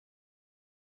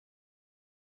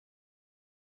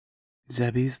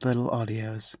Zebby's Little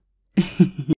Audios.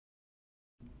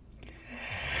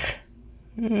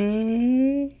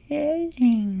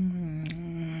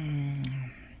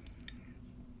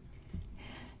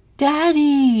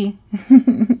 Daddy!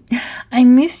 I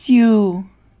missed you.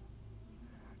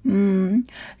 Can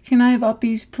I have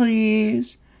uppies,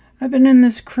 please? I've been in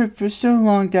this crib for so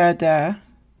long, Dada.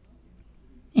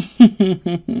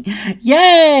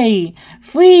 Yay!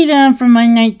 Freedom from my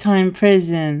nighttime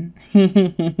prison.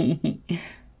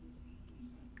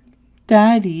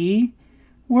 Daddy,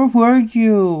 where were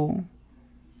you?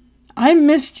 I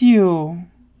missed you.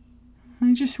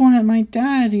 I just wanted my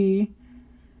daddy.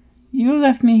 You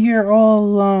left me here all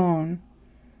alone.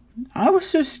 I was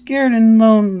so scared and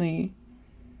lonely.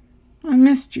 I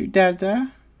missed you,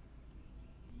 Dada.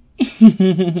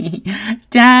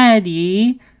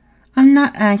 Daddy, I'm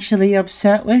not actually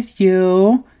upset with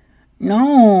you.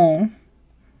 No.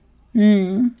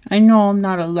 I know I'm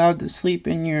not allowed to sleep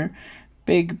in your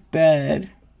big bed,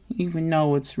 even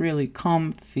though it's really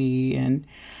comfy, and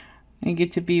I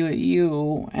get to be with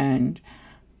you and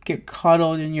get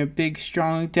cuddled in your big,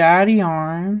 strong daddy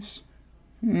arms.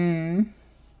 Maybe,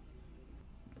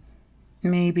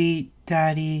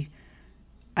 Daddy,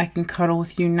 I can cuddle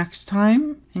with you next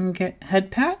time and get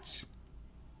head pats?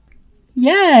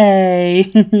 Yay!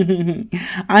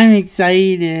 I'm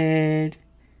excited.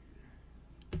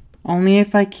 Only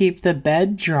if I keep the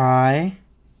bed dry.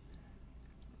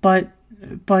 But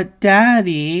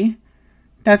Daddy,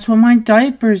 that's what my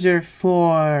diapers are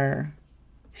for.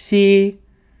 See,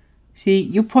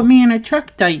 you put me in a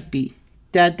truck diaper,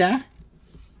 Dada.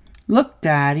 Look,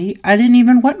 Daddy, I didn't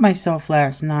even wet myself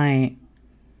last night.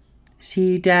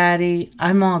 See, Daddy,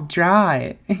 I'm all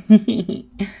dry.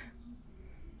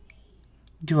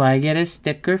 Do I get a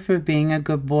sticker for being a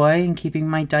good boy and keeping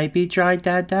my diaper dry,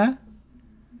 Dada?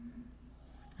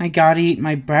 I gotta eat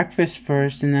my breakfast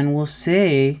first and then we'll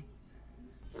see.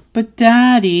 But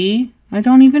Daddy, I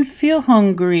don't even feel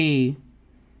hungry.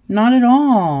 Not at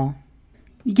all.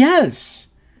 Yes,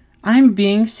 I'm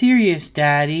being serious,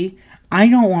 Daddy. I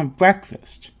don't want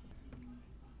breakfast.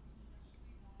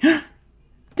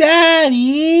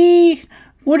 Daddy!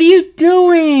 What are you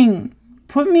doing?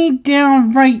 Put me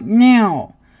down right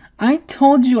now. I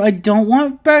told you I don't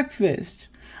want breakfast.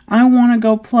 I want to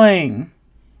go playing.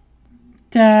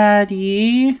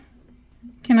 Daddy,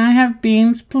 can I have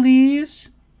beans, please?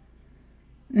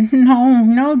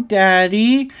 No,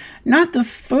 Daddy. Not the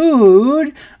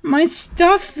food. My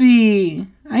stuffy.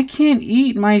 I can't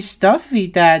eat my stuffy,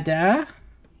 Dada.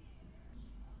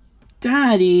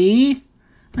 Daddy,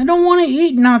 I don't want to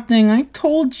eat nothing. I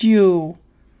told you.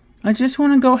 I just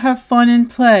want to go have fun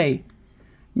and play.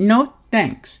 No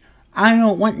thanks. I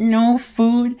don't want no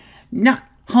food. Not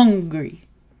hungry.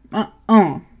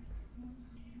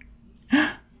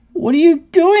 What are you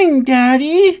doing,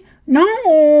 Daddy?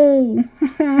 No.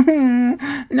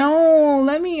 No,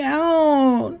 let me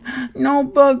out. No,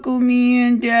 buckle me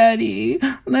in, Daddy.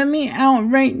 Let me out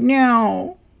right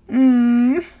now.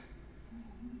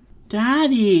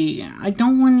 Daddy, I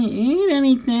don't want to eat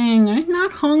anything. I'm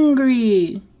not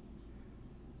hungry.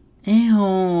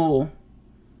 Ew.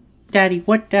 Daddy,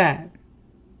 what that?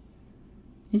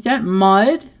 Is that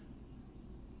mud?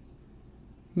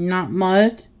 Not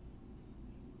mud?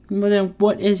 Well then,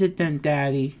 what is it then,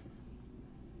 Daddy?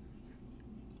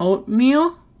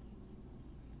 Oatmeal?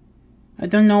 I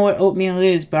don't know what oatmeal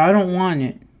is, but I don't want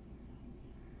it.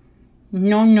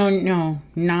 No.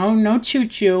 No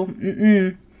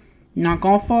choo-choo. Not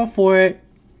gonna fall for it.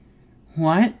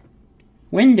 What?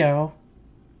 Window?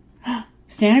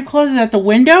 Santa Claus is at the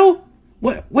window?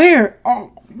 What? Where?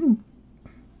 Oh,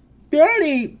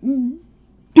 Daddy!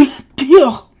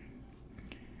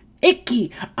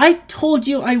 Icky! I told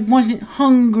you I wasn't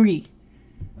hungry.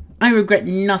 I regret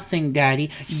nothing,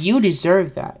 Daddy. You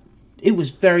deserve that. It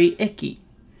was very icky.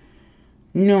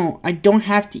 No, I don't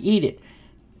have to eat it.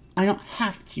 I don't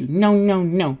have to.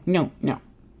 No.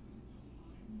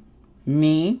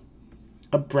 Me?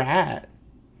 A brat?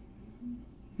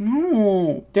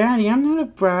 No, Daddy, I'm not a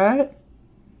brat.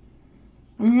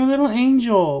 I'm your little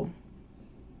angel.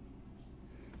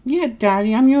 Yeah,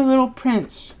 Daddy, I'm your little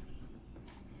prince.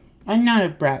 I'm not a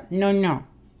brat. No.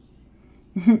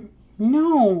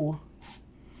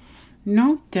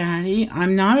 No, Daddy,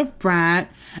 I'm not a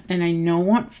brat, and I don't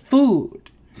want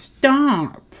food.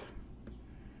 Stop.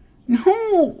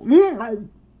 No.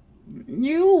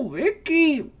 You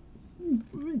icky.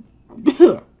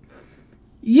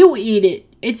 You eat it.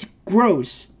 It's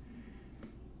gross.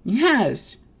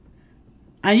 Yes.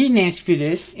 I didn't ask for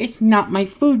this. It's not my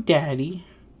food, Daddy.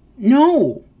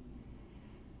 No.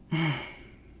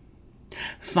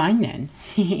 Fine then.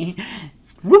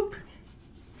 Whoop.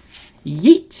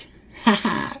 Yeet.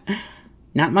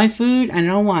 Not my food. I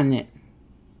don't want it.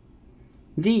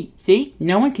 See?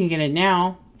 No one can get it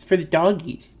now. It's for the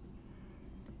doggies.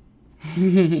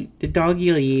 The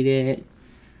doggy will eat it.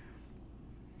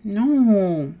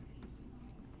 No.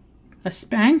 A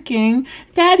spanking?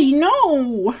 Daddy,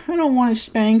 no! I don't want a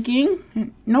spanking.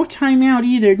 No timeout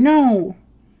either. No.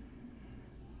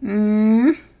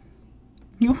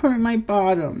 You hurt my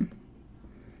bottom.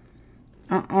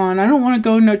 And I don't want to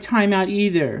go no timeout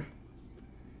either.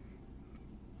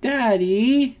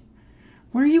 Daddy,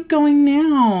 where are you going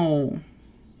now?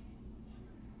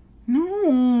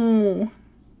 No.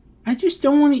 I just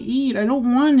don't want to eat. I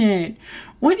don't want it.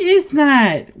 What is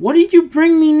that? What did you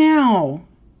bring me now?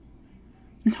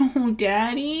 No,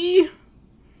 Daddy.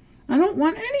 I don't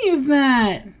want any of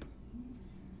that.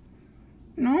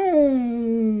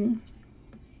 No.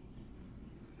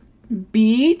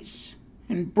 Beets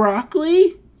and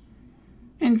broccoli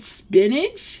and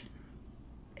spinach?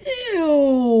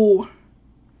 Ew.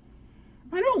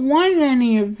 I don't want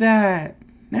any of that.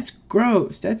 That's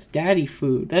gross. That's daddy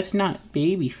food. That's not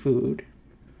baby food.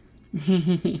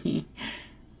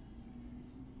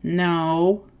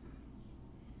 No.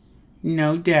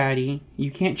 No, Daddy. You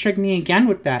can't trick me again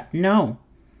with that. No.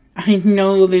 I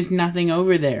know there's nothing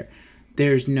over there.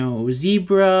 There's no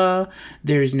zebra.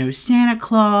 There's no Santa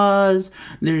Claus.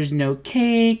 There's no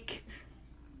cake.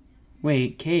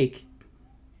 Wait, cake?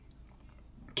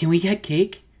 Can we get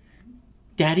cake?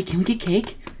 Daddy, can we get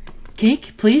cake?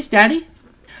 Cake, please, Daddy?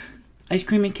 Ice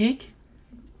cream and cake?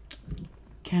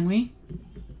 Can we?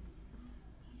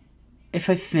 If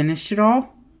I finish it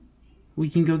all, we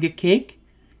can go get cake?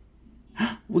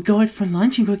 We'll go out for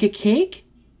lunch and go get cake?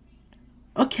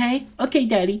 Okay,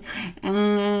 Daddy.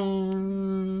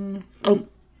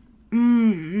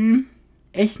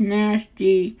 It's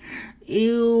nasty.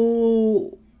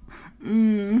 Ew.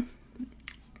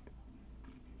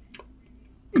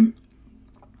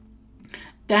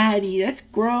 Daddy, that's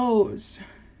gross.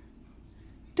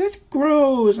 That's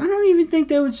gross. I don't even think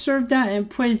they would serve that in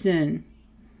prison.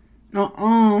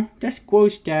 That's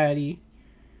gross, Daddy.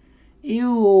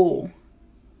 Ew.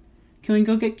 Can we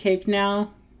go get cake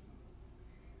now?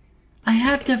 I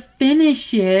have to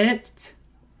finish it.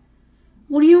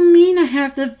 What do you mean I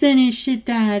have to finish it,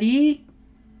 Daddy?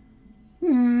 I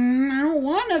don't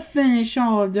want to finish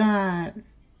all that.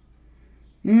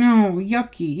 No,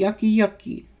 yucky, yucky,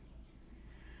 yucky.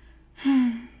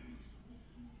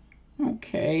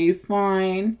 Okay,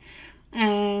 fine.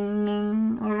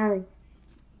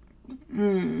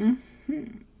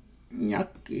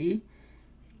 Yucky.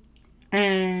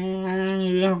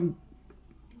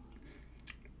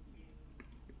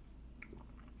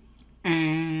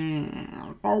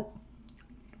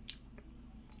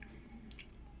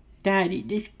 Daddy,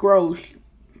 this is gross.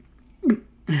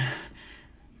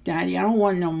 Daddy, I don't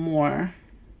want no more.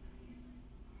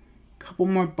 Couple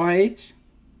more bites.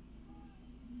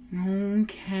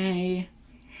 Okay.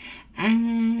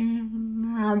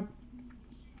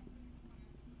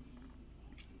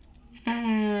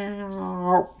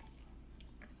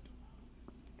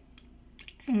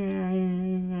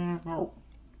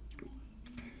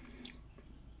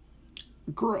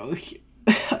 Gross.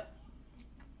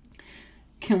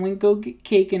 Can we go get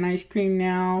cake and ice cream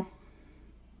now?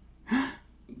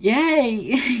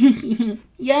 Yay!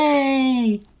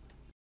 Yay!